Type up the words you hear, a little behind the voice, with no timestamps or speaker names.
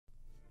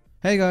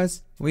Hey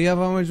guys, we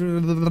almost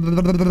reached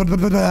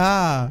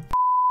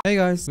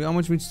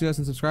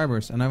 2,000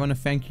 subscribers, and I want to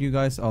thank you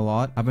guys a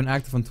lot. I've been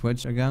active on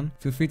Twitch again.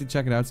 Feel free to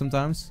check it out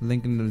sometimes.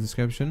 Link in the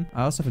description.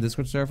 I also have a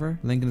Discord server.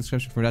 Link in the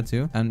description for that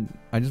too. And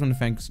I just want to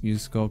thank you,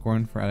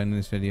 Skullcorn, for adding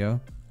this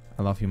video.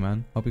 I love you,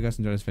 man. Hope you guys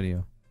enjoy this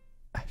video.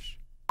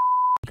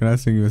 Can I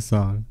sing you a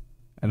song?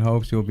 And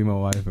hope she will be my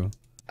waifu.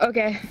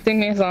 Okay,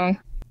 sing me a song.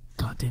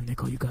 Goddamn,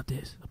 Neko, you got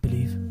this. I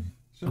believe.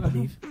 I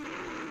believe.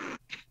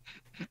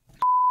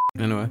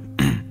 Anyway.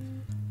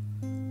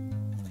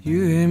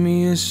 You hit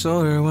me a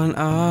shoulder when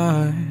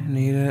I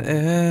needed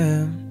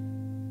it.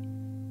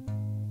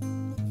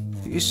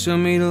 You showed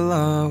me the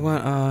love when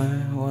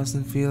I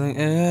wasn't feeling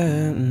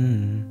it.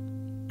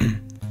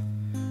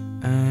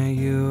 And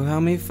you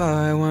helped me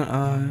fight when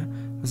I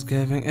was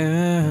giving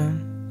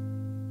in.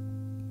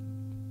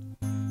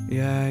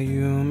 Yeah,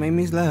 you made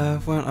me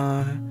laugh when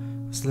I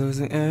was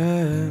losing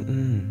it.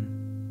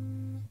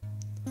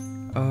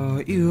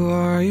 Oh, you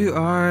are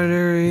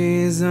the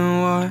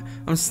reason why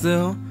I'm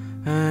still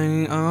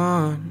hanging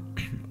on.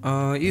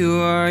 Oh, you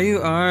are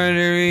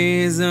the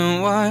reason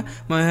why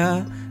my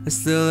head is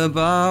still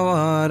above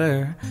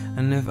water.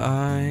 And if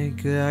I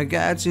could, I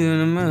got you in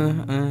the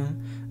moon.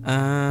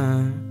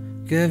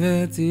 Give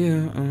it to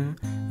you.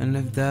 And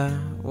if that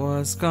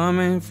was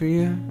coming for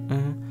you,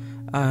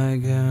 I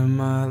give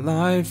my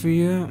life for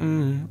you.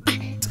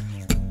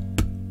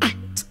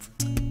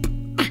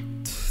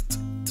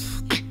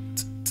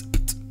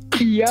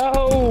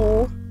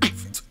 Yo!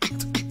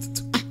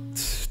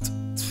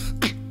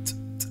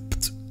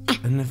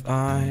 And if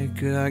I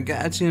could, I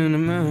got you in the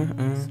moon.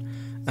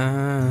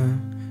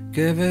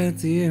 Give it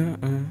to you.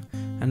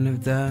 And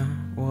if that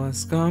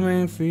was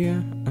coming for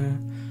you,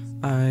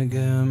 I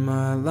give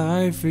my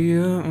life for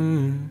you.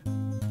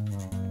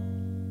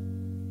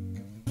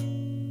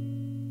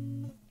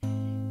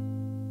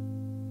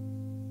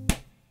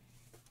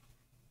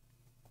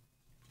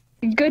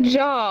 Good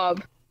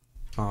job.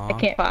 Aww. I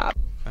can't clap.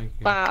 Thank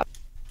you. Clap.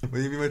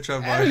 Will you be my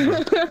trap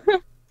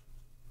waifu?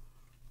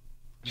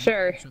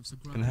 Sure.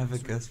 Can I have a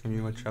guess from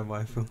you, my trap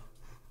waifu?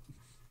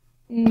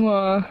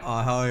 Mwah.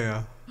 Oh, hell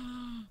yeah.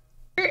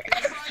 It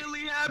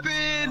finally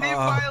happened! It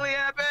finally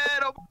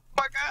happened! Oh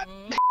my god!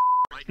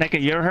 Neko,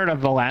 you ever heard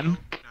of LM?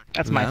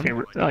 That's my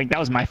favorite. Like, that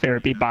was my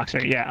favorite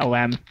beatboxer. Yeah,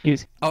 LM.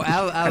 He's. Oh,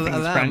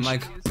 LM,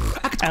 like.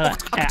 LM.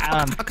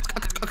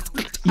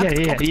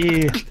 Yeah.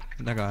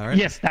 That guy, right?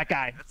 Yes, that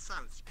guy.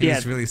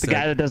 He's really sick. The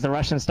guy that does the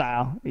Russian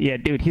style. Yeah,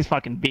 dude, he's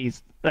fucking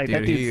beast. Like, dude,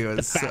 that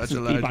dude's the fastest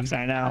beatboxer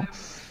I know.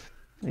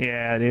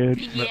 Yeah, dude.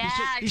 Yeah,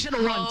 he should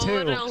have won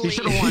too. He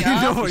should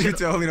have won. You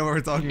totally know what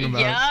we're talking about.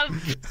 Yep.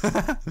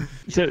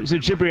 So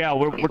Jibriel,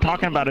 we're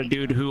talking about a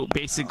dude who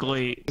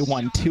basically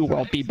won 2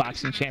 world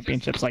beatboxing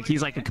championships. Like,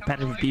 he's like a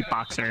competitive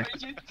beatboxer.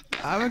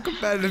 I'm a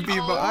competitive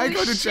beatboxer. I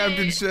go to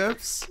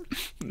championships.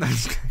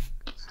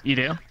 You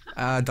do?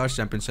 Dutch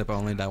championship. I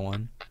only that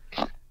one.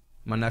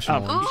 My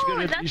national one.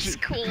 Oh, that's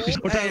cool.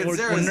 We're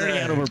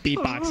nerding out over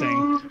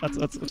beatboxing. Let's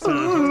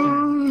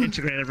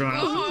integrate everyone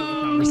else into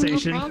the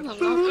conversation.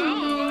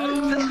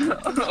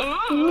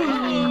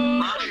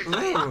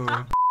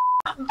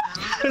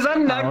 Is that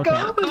Neko?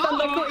 Okay. Is that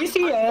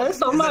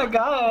NekoACS? Oh my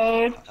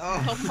god.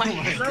 Oh my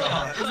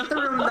god. Is that the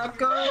real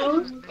Neko?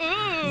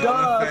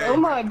 God, oh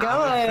my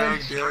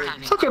god.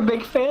 Such a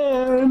big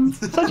fan.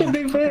 Such a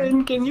big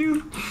fan. Can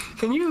you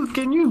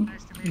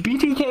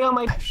BTK on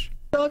my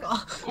dog?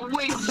 Oh,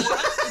 Wait,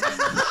 what?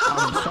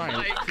 I'm sorry. Oh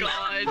my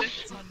god.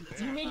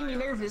 you're making me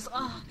nervous.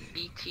 Oh.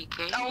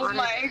 BTK? Oh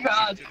my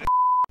god.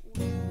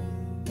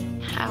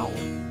 How?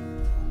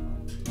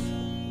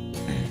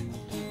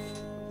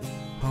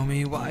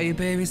 Homie, why you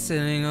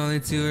babysitting? Only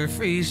 2 or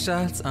 3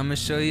 shots. I'ma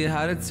show you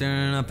how to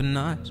turn up a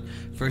notch.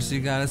 First you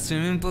got a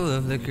swimming pool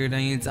of liquor,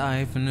 then you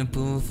dive in a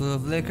pool full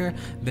of liquor.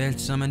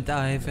 Bitch, I'ma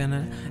dive in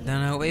it.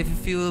 Then I wait for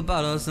fuel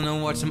bottles and I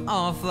watch them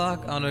all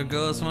flock. Other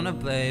girls wanna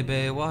play,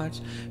 babe,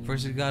 watch.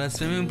 First you got a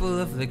swimming pool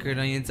of liquor,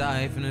 then you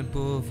dive in a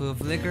pool full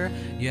of liquor.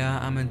 Yeah,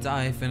 I'ma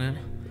dive in it.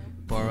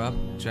 Pour up,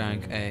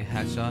 drank, a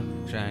headshot,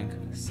 drank.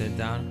 Sit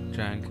down,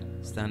 drank.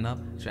 Stand up,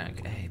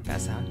 drank, a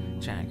pass out,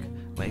 drank.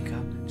 Wake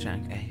up,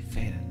 drank, a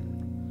faded.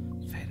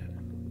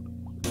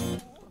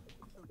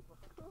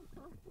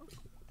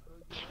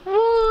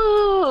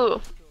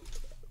 Woo!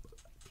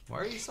 Why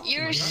are you so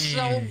You're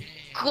so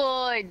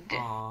good.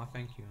 Aw,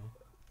 thank you.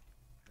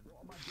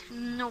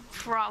 No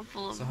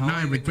problem. So Now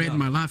I regret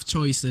my life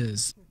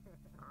choices.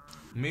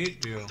 Me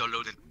too.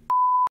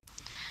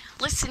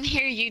 Listen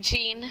here,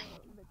 Eugene.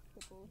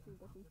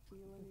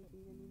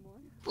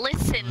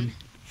 Listen.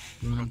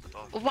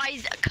 Why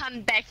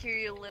come back here,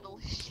 you little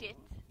shit?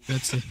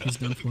 That's it. He's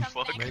done for.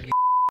 Come back here.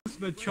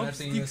 Can I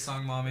sing you a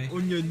song, mommy?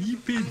 I'm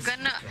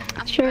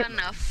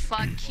gonna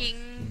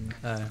fucking.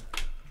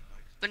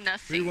 But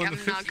nothing. I'm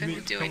not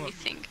gonna do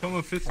anything.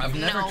 I've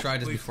never No.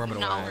 tried this before, by the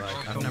way.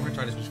 Like, I've never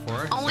tried this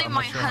before. Only so I'm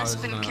my not sure how this is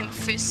husband can gonna...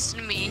 fist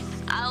me.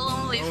 I'll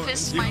only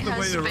fist my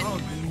husband.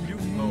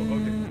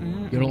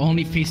 You'll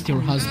only feast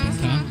your husband,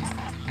 huh?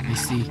 I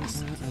see.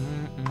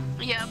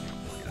 Yep.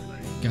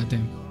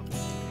 Goddamn.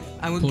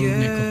 I would Poor give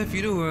Neko.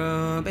 you the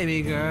world. world,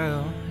 baby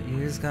girl. You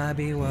just gotta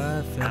be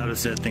worth it. How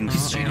does that thing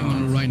He's cheating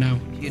on her right now.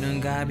 You don't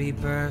gotta be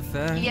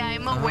perfect. Yeah,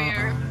 I'm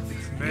aware.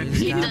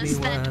 He does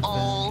that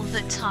all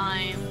the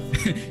time.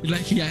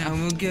 Like, yeah, I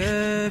will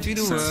give you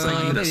the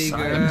world, baby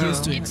girl. I'm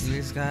used to it. You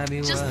just gotta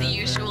be Just the worth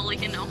usual,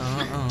 you know.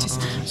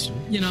 Just,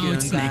 you know,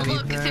 it's gotta like, be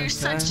Look, if there's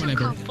such a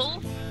Whatever.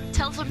 couple,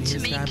 tell them to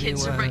make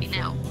kids right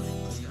now.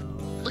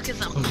 Look at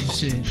them. holy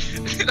shit.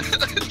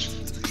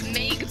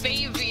 Make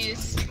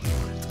babies.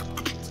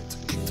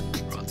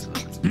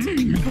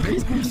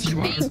 You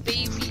are. Make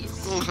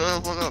babies.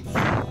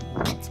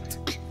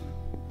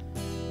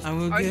 I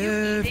will Are you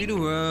give you eating?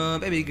 the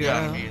world, baby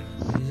girl.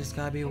 Yeah, You just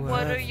gotta be worth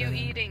What are you it.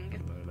 eating?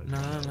 No.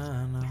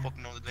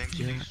 Fucking all the damn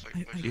cheese.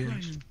 Like, Yeah.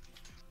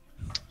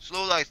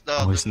 slow like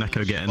that. Oh, is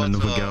Neko getting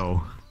another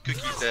girl?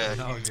 Cookies there.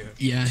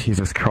 Yeah.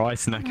 Jesus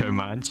Christ, Neko,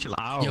 man, chill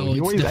out. Yo, He it's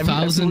always- the every room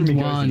he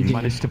goes 1001 in, he game.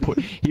 managed to put.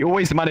 He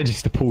always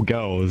manages to pull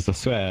girls. I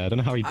swear, I don't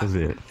know how he does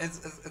it.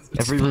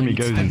 Every room he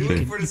goes I do it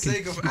into. for the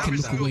sake of You can look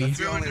Amsterdam. away. That's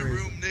the only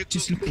reason.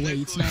 Just look away.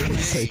 It's not a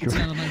nice, it's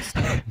not a nice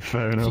thing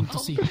Fair enough. to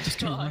see. Just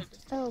turn left.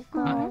 Oh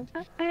god.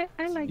 I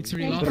like It's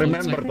really that. awful.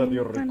 Remember that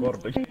you're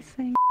recording.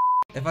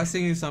 If I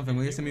sing you something,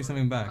 will you sing me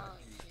something back?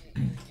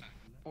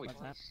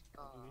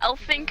 I'll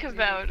think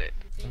about it.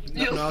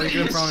 No, you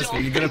gotta promise me.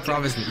 You gotta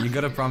promise me. You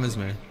gotta promise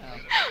me.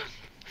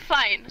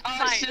 Fine, Oh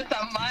fine. shit, the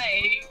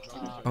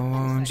mic.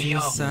 Won't you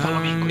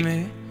send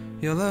me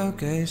your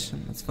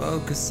location? Let's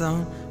focus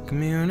on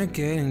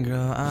communicating,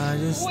 girl. I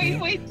just need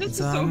Wait, this is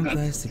so some good.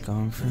 place to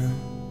come from.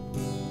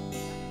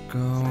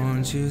 Girl,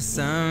 won't you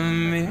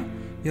send me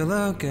your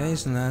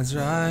location? That's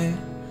right.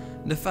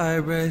 The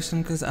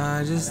vibration, cause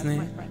I just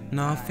need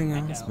nothing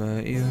else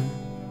but you.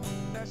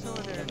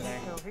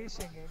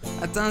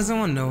 At times I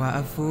wonder why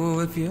I fool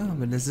with you,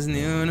 but this is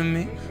new to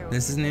me,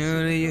 this is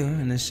new to you.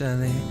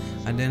 Initially,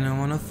 I didn't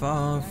wanna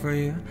fall for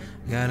you.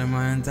 Got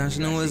my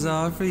intention, it was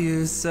all for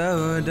you,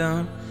 so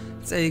don't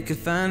take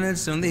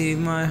advantage, don't leave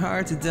my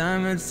heart to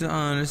damage. To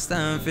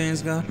understand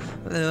things go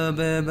a little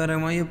bit better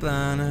when you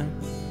plan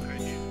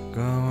it.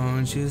 Girl,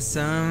 won't you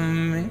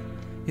send me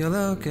your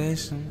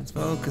location? Let's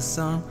focus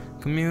on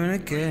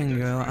communicating,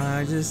 girl.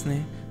 I just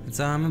need a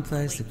time and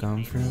place to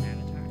come through.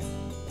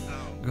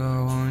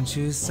 Girl, won't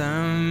you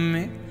send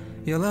me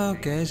your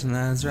location?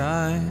 That's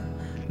right.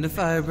 The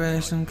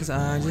vibration, cause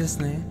I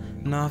just need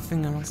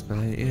nothing else but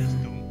you.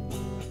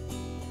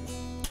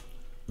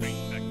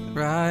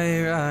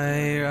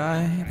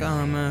 Right.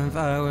 Come and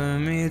vibe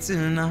with me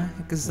tonight,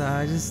 cause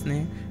I just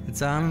need a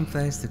time and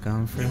place to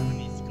come through.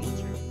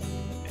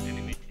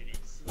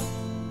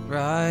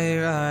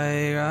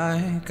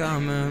 Right.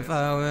 Come and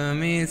vibe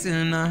with me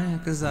tonight,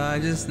 cause I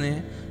just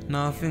need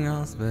nothing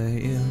else but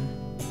you.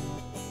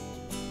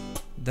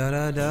 Da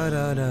da da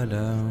da da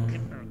da.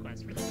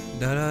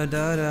 Da da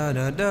da da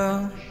da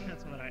da.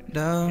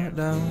 Da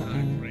da.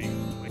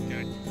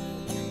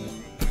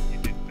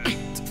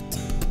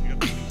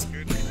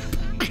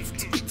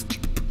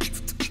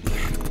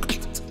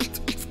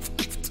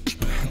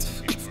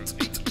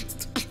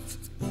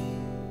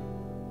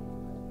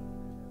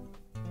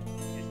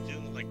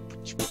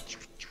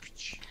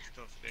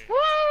 Woo!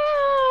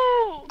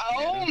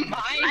 Oh my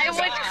I would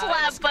god.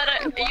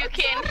 clap, but you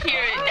can't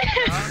hear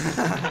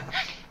it.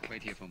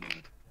 Wait here for a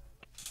moment.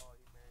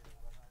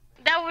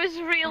 That was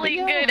really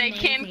good. I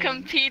can't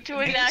compete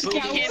with that. You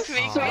can't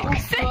make me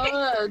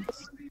say.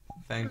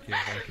 Thank you.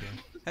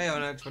 Hey,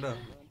 Onyx, what up?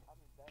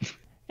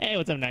 Hey,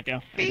 what's up,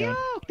 Neko?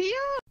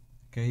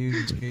 Can you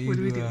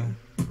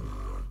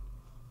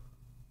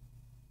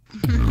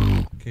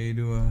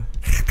do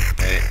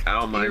Hey, I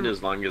don't mind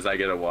as long as I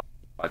get a watch.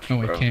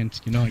 No, bro. I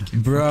can't. You know I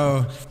can't.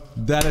 Bro,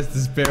 that is the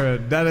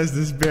spirit. That is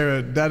the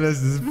spirit. That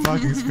is the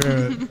fucking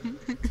spirit.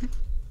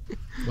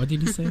 What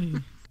did he say?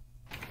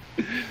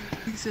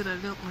 He said I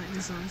don't mind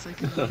as long as I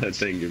can.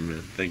 Thank you,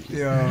 man. Thank you.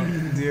 Yo,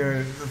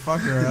 dear,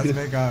 fuck her. Let's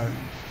make out.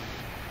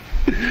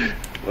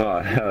 Oh,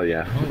 hell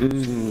yeah.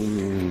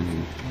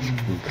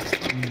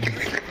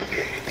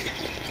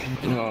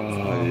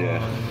 Oh,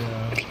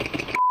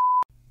 yeah.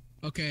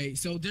 Okay,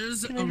 so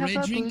there's Can a I have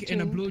red a drink blue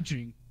and a drink? blue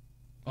drink.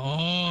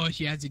 Oh,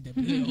 she has it. The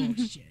blue.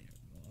 Oh shit.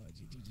 Oh,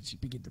 she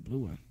picked the blue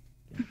one.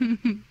 Yeah.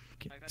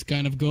 Okay. It's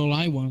kind of girl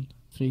I want.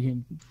 So you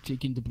can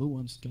take in the blue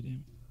ones.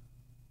 Goddamn.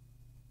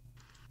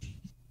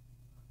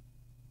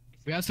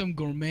 We have some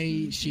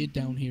gourmet shit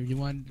down here. You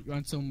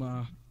want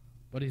some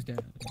what is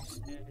that?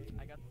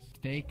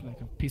 Steak, like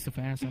a piece of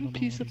ass. I don't know.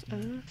 Piece what of is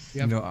that. ass. We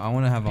have- No, I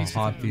want to have a Piece of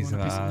hot ass. piece You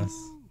of want a piece of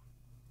ass.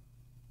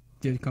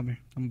 Dude, come here.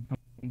 I'm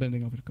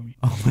bending over. Come here.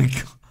 Oh my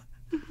god.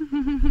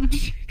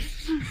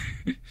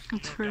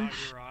 It's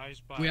fresh.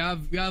 We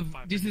have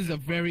this is a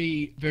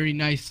very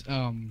nice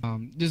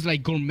this is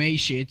like gourmet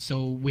shit.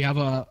 So we have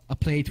a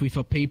plate with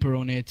a paper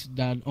on it,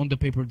 that on the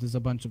paper there's a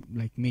bunch of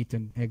like meat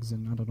and eggs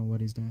and I don't know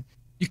what is that.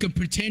 You can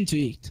pretend to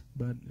eat,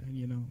 but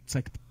you know, it's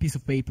like a piece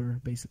of paper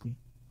basically.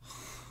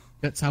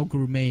 That's how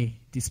gourmet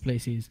this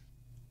place is.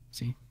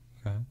 See?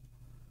 Okay.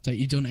 So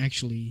you don't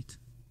actually eat.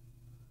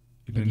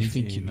 You But don't you need to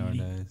think eat you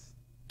nowadays.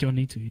 Don't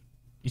need to eat.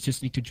 You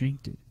just need to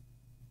drink it.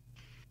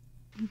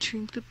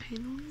 Drink the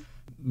pain away.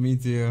 Me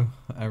too.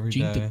 Every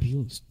Drink the day.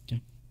 pills.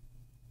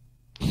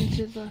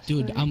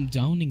 Dude, I'm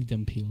downing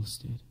them pills,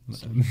 dude.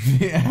 So.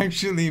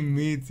 Actually,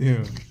 me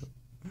too.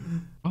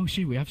 Oh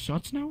shit, we have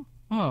shots now?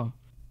 Oh.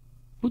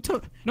 Who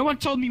told? No one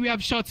told me we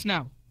have shots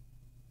now.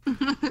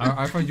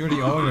 I thought you were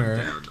the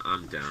owner.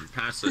 I'm down.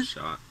 Pass a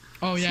shot.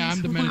 Oh yeah,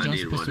 I'm the manager. I'm I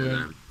need supposed one to. of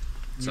them.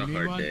 It's a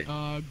hard day.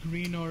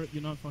 Green or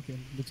you're not fucking.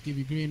 Let's give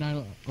you green. I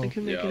Yeah,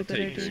 I'll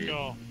take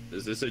green.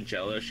 Is this a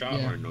Jello shot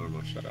or a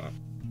normal shot?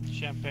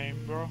 Champagne,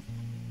 bro.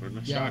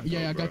 Yeah,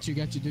 I got you,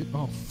 dude.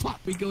 Oh fuck,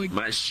 we going.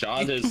 My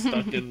shot is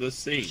stuck in the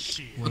sink.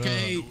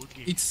 Okay,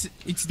 it's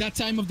that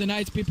time of the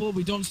night, people.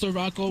 We don't serve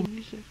alcohol.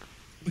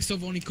 We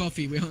serve only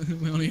coffee. We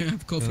only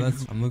have coffee.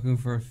 So I'm looking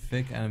for a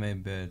thick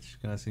anime bitch.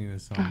 Can I sing you a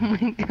song? Oh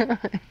my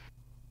god.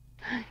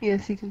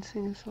 Yes, you can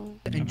sing a song.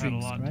 And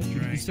drinks, right?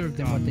 We serve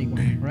them what they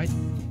want, right?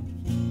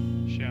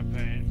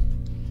 Champagne.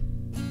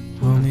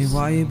 Homie,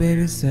 why you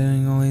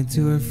babysitting? Only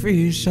 2 or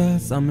 3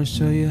 shots. I'ma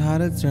show you how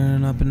to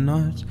turn up a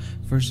notch.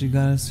 First you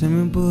got a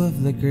swimming pool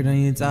of liquor, then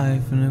you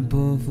dive in a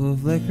pool full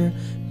of liquor.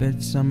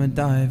 Bitch, I'ma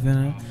dive in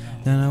it.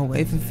 Then I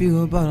wait for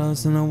fewer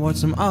bottles and I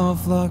watch them all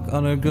flock.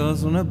 Other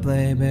girls wanna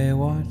play,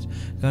 watch.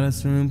 Got a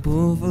swimming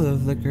pool full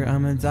of liquor,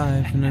 I'ma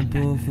dive in a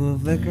pool full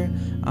of liquor.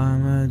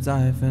 I'ma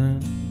dive in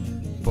it.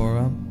 Pour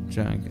up,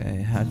 drink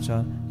a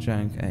headshot,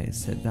 drink a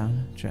sit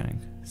down,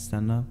 drink,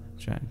 stand up,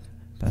 drink,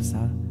 pass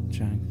out,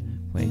 drink,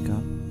 wake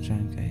up,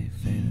 drink a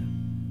faded.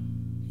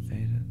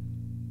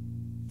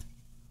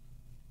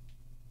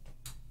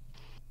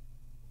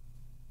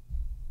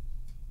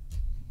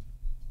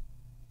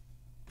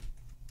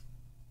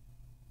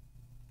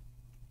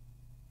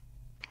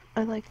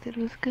 I liked it.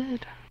 It was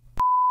good.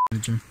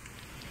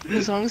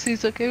 As long as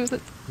he's okay with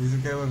it. He's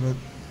okay with it.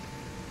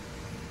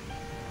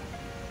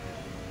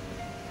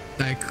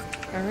 Like.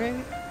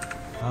 Alright.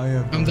 Oh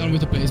yeah. I'm done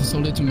with the place. I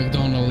sold it to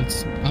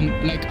McDonald's.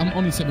 I'm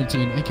only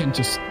 17. I can't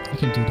do that.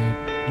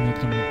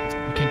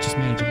 I can't just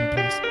manage a whole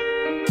place.